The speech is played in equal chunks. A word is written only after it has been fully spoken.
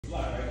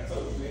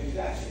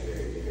got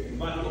you. You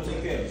might as well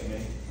take care of us,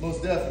 man.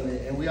 Most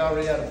definitely. And we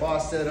already had a bar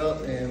set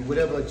up, and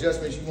whatever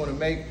adjustments you want to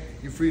make,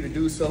 you're free to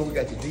do so. We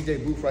got the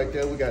DJ booth right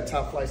there. We got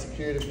top flight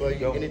security for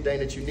you. Anything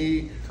that you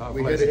need,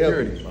 we're here to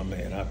help you. My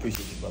man, I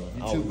appreciate you, brother.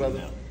 You too,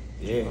 brother.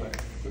 Yeah.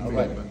 All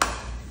right.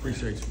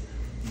 Appreciate you.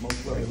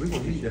 Most Hey, we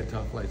gonna need that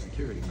top flight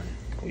security, man.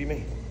 What do you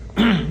mean?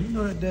 You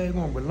know that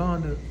daggone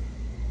Rolonda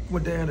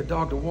went down to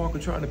Dr. Walker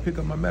trying to pick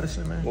up my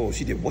medicine, man? Oh,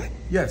 she did what?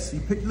 Yes,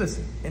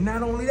 listen. And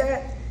not only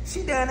that,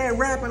 she down there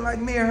rapping like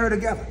me and her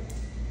together.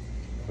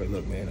 Wait,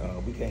 look, man,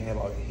 we can't have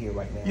all that here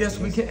right now. Yes,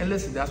 we can. And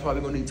listen, that's why we're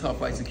gonna need top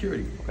flight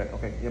security.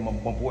 Okay. Yeah, my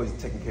boy's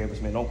taking care of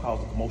us, man. Don't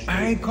cause a commotion.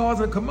 I ain't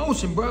causing a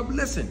commotion, bro. But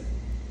listen,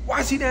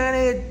 why she down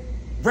there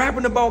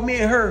rapping about me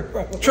and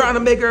her, trying to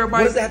make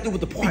everybody? What does that have to do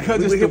with the party?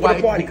 Because it's the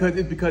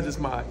white. Because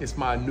it's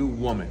my new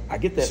woman. I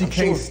get that. She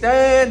can't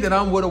stand that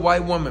I'm with a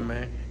white woman,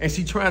 man, and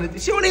she trying to.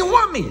 She don't even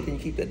want me. Can you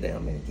keep that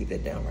down, man? Keep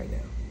that down right now.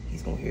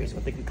 He's gonna hear us. He's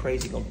gonna think we're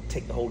crazy. He's gonna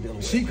take the whole deal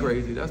away. She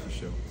crazy, that's for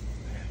sure.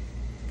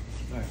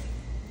 All right.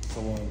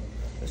 So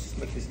let's just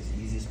make this as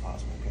easy as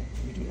possible, okay?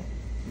 Can we do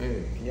that?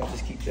 Yeah. Can y'all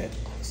just keep that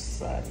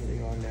aside where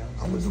they are now?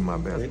 I'm gonna do my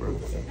best, bro.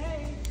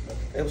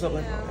 Hey, what's up,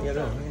 man? How y'all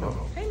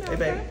doing? Hey, Hey,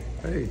 baby.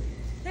 Hey.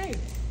 Hey.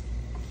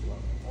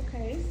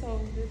 Okay,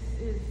 so this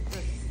is the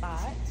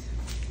spot.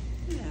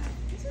 Yeah,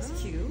 this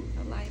is cute.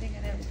 The lighting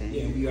and everything.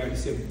 Yeah, we already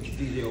set with the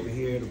DJ over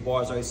here. The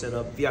bar's already set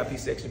up. VIP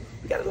section.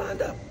 We got it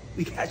lined up.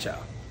 We got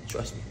y'all.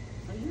 Trust me.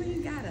 Well, you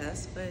ain't got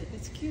us, but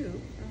it's cute.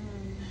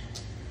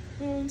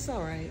 It's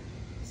all right.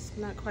 It's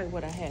not quite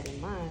what I had in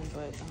mind,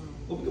 but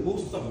Well, we can move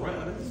some stuff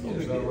around.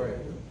 It's all right.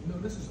 You know,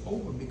 this is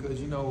open because,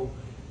 you know,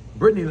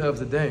 Brittany loves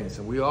to dance,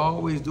 and we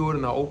always do it in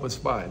an open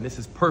spot, and this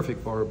is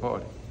perfect for her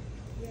party.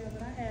 yeah,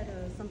 but I had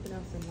something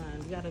else in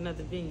mind. We got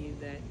another venue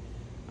that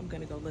I'm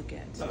gonna go look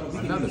at.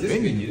 Another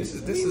venue. This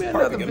is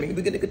perfect. I mean,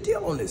 we get a good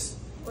deal on this.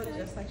 But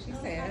just like she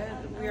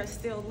said, we are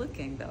still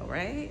looking though,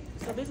 right?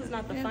 So this is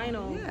not the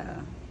final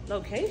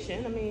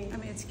location. I mean,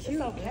 it's cute.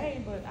 It's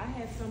okay, but I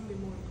had something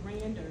more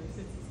grander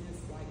since this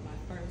is like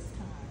my first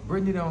time.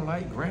 Brittany don't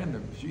like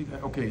grander.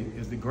 Okay,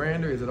 is the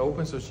grander, is it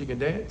open so she can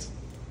dance?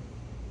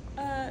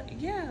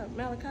 Yeah,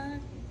 Malachi.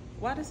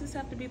 Why does this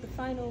have to be the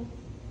final?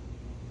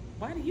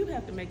 Why do you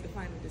have to make the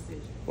final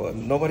decision? Well,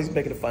 nobody's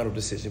making a final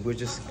decision. We're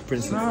just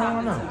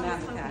presenting. No.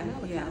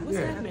 Yeah. What's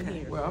happening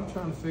here? Well, I'm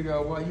trying to figure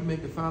out why you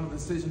make the final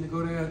decision to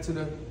go down to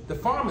the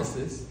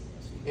pharmacist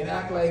and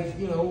act like,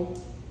 you know,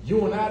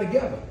 you and I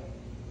together.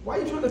 Why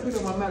are you trying to pick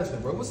up my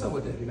medicine, bro? What's up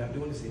with that? You're not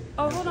doing this here.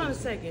 Oh, hold on a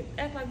second.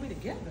 Act like we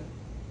together.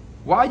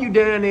 Why are you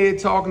down there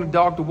talking to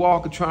Dr.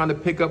 Walker trying to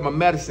pick up my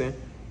medicine,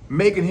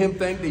 making him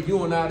think that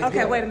you and I together?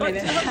 Okay, wait a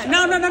minute.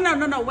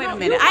 No, wait a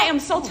minute. I am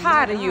so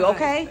tired of you,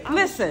 okay?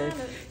 Listen.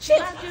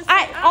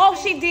 All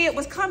she did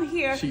was come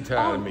here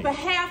on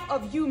behalf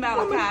of you,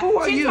 Malachi. Who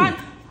are you?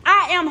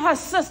 I am her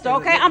sister,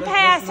 okay? I'm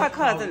past her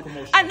cousin.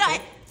 I know.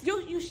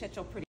 You shut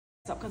your pretty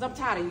ass up, because I'm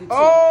tired of you too.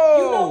 Oh.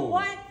 You know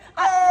what?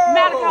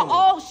 Malachi,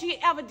 all she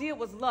ever did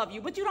was love you,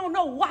 but you don't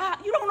know why.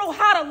 You don't know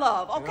how to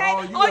love, okay?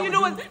 All you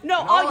do is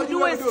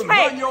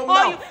take.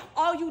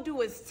 All you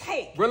do is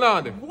take.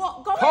 Rolonda, Go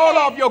call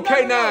ahead. off your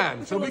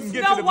K9 so we can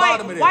get to the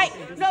bottom of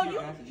this. No,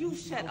 you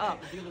shut up.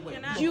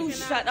 You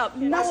shut up.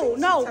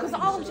 No, because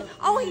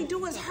all he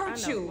do is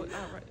hurt you.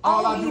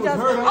 All you do is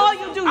hurt her? All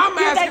you do. I'm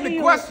asking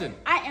the question.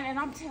 And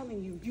I'm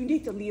telling you, you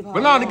need to leave her.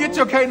 Rolonda, get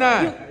your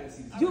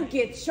K9. You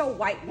get your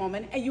white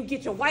woman and you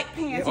get your white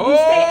pants and you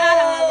stay out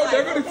of her life.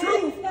 There go the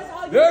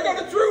truth. There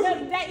go the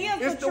truth. That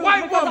is It's the the truth.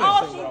 white Because woman.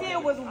 all she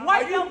did was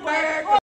wipe your butt.